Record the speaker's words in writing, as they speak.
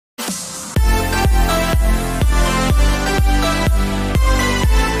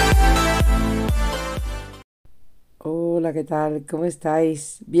Hola, ¿qué tal? ¿Cómo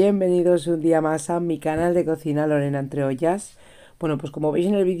estáis? Bienvenidos un día más a mi canal de cocina Lorena entre ollas. Bueno, pues como veis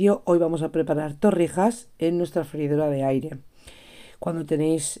en el vídeo, hoy vamos a preparar torrijas en nuestra freidora de aire. Cuando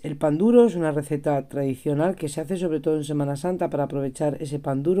tenéis el pan duro, es una receta tradicional que se hace sobre todo en Semana Santa para aprovechar ese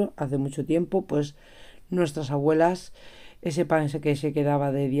pan duro. Hace mucho tiempo, pues nuestras abuelas, ese pan que se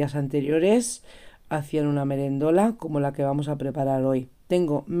quedaba de días anteriores, hacían una merendola como la que vamos a preparar hoy.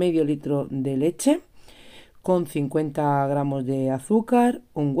 Tengo medio litro de leche con 50 gramos de azúcar,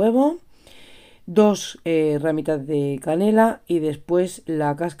 un huevo, dos ramitas de canela y después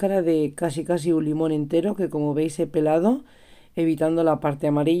la cáscara de casi un limón entero que, como veis, he pelado evitando la parte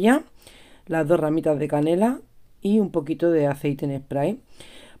amarilla, las dos ramitas de canela y un poquito de aceite en spray.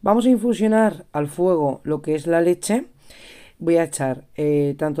 Vamos a infusionar al fuego lo que es la leche. Voy a echar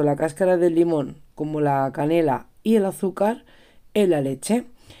tanto la cáscara del limón como la canela y el azúcar en la leche.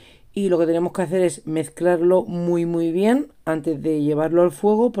 Y lo que tenemos que hacer es mezclarlo muy bien antes de llevarlo al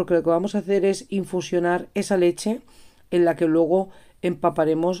fuego, porque lo que vamos a hacer es infusionar esa leche en la que luego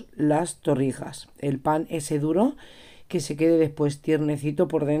empaparemos las torrijas. El pan ese duro que se quede después tiernecito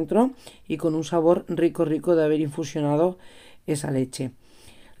por dentro y con un sabor rico de haber infusionado esa leche.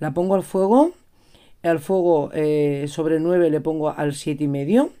 La pongo al fuego sobre 9 le pongo al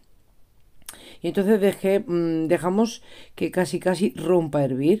 7,5. Y entonces dejamos que casi rompa a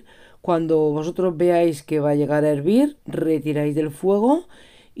hervir. Cuando vosotros veáis que va a llegar a hervir, retiráis del fuego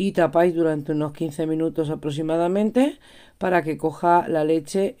y tapáis durante unos 15 minutos aproximadamente para que coja la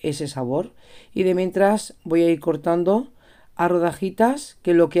leche ese sabor. Y de mientras voy a ir cortando a rodajitas,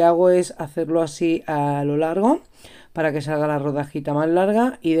 que lo que hago es hacerlo así a lo largo para que salga la rodajita más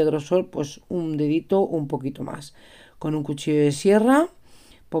larga y de grosor pues un dedito un poquito más. Con un cuchillo de sierra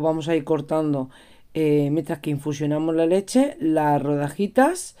pues vamos a ir cortando mientras que infusionamos la leche las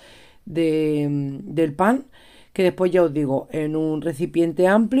rodajitas del pan, que después ya os digo, en un recipiente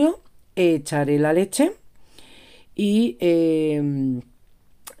amplio echaré la leche y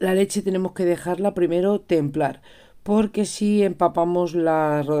la leche tenemos que dejarla primero templar, porque si empapamos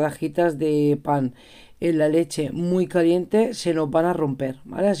las rodajitas de pan en la leche muy caliente se nos van a romper,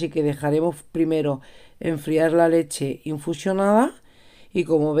 ¿vale? Así que dejaremos primero enfriar la leche infusionada. Y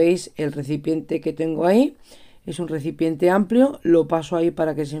como veis, el recipiente que tengo ahí es un recipiente amplio, lo paso ahí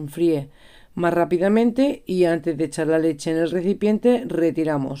para que se enfríe más rápidamente y antes de echar la leche en el recipiente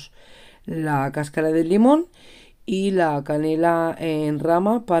retiramos la cáscara del limón y la canela en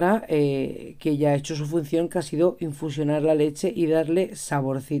rama para que ya ha hecho su función, que ha sido infusionar la leche y darle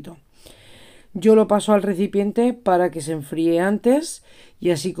saborcito. Yo lo paso al recipiente para que se enfríe antes y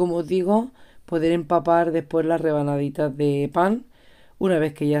así, como os digo, poder empapar después las rebanaditas de pan. Una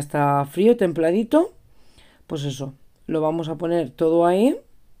vez que ya está frío, templadito, pues eso, lo vamos a poner todo ahí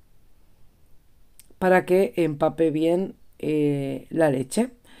para que empape bien la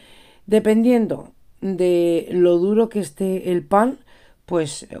leche. Dependiendo de lo duro que esté el pan,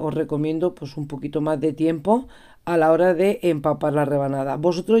 pues os recomiendo pues un poquito más de tiempo a la hora de empapar la rebanada.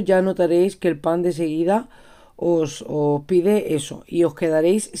 Vosotros ya notaréis que el pan de seguida os pide eso y os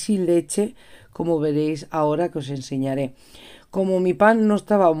quedaréis sin leche, como veréis ahora que os enseñaré. Como mi pan no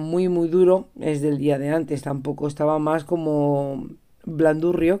estaba muy duro, es del día de antes, tampoco estaba más como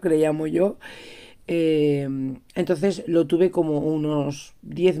blandurrio, que le llamo yo, entonces lo tuve como unos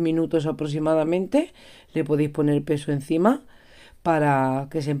 10 minutos aproximadamente. Le podéis poner peso encima para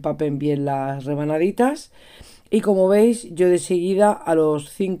que se empapen bien las rebanaditas. Y como veis, yo de seguida a los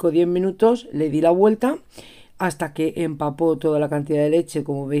 5 o 10 minutos le di la vuelta hasta que empapó toda la cantidad de leche,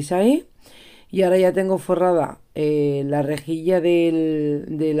 como veis ahí. Y ahora ya tengo forrada la rejilla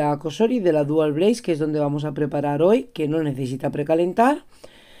de la cosori, de la 𝙜𝙪𝙣𝙩, que es donde vamos a preparar hoy, que no necesita precalentar.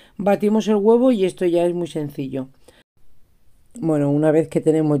 Batimos el huevo y esto ya es muy sencillo. Bueno, una vez que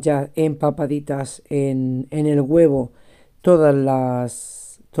tenemos ya empapaditas en el huevo todas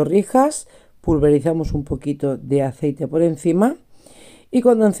las torrijas, pulverizamos un poquito de aceite por encima. Y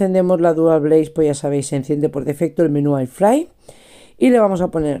cuando encendemos la 𝙜𝙪𝙣𝙩, pues ya sabéis, se enciende por defecto el menú Air Fry. Y le vamos a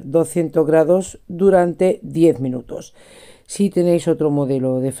poner 200 grados durante 10 minutos. Si tenéis otro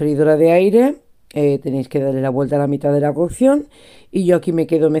modelo de freidora de aire, tenéis que darle la vuelta a la mitad de la cocción. Y yo aquí me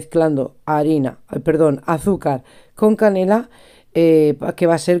quedo mezclando azúcar con canela, que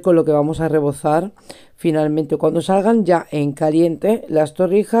va a ser con lo que vamos a rebozar finalmente. Cuando salgan ya en caliente las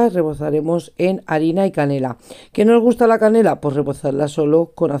torrijas, rebozaremos en harina y canela. ¿Que no os gusta la canela? Pues rebozarla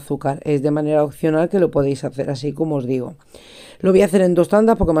solo con azúcar. Es de manera opcional, que lo podéis hacer así como os digo. Lo voy a hacer en 2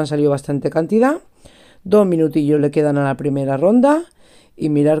 tandas porque me han salido bastante cantidad. 2 minutillos le quedan a la primera ronda. Y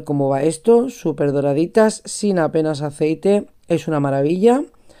mirar cómo va esto, súper doraditas, sin apenas aceite. Es una maravilla.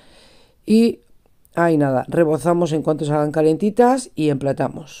 Y Ahí nada, rebozamos en cuanto salgan calentitas y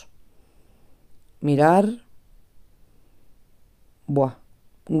emplatamos. Mirar. Buah,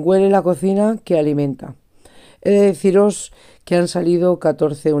 huele la cocina que alimenta. He de deciros que han salido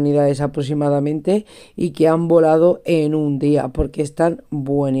 14 unidades aproximadamente y que han volado en un día porque están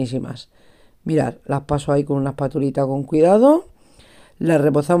buenísimas. Mirad, las paso ahí con una espatulita con cuidado. Las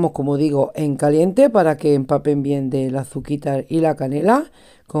rebozamos, como digo, en caliente para que empapen bien del azuquita y la canela.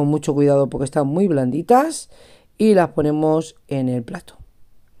 Con mucho cuidado porque están muy blanditas. Y las ponemos en el plato.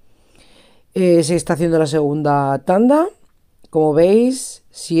 Se está haciendo la segunda tanda. Como veis,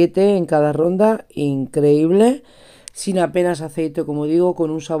 7 en cada ronda. Increíble. Sin apenas aceite, como digo,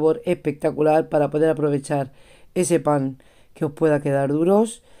 con un sabor espectacular para poder aprovechar ese pan que os pueda quedar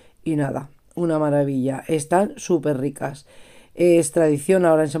duros. Y nada, una maravilla. Están súper ricas. Es tradición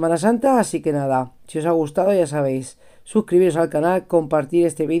ahora en Semana Santa, así que nada, si os ha gustado ya sabéis, suscribiros al canal, compartir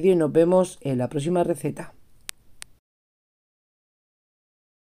este vídeo y nos vemos en la próxima receta.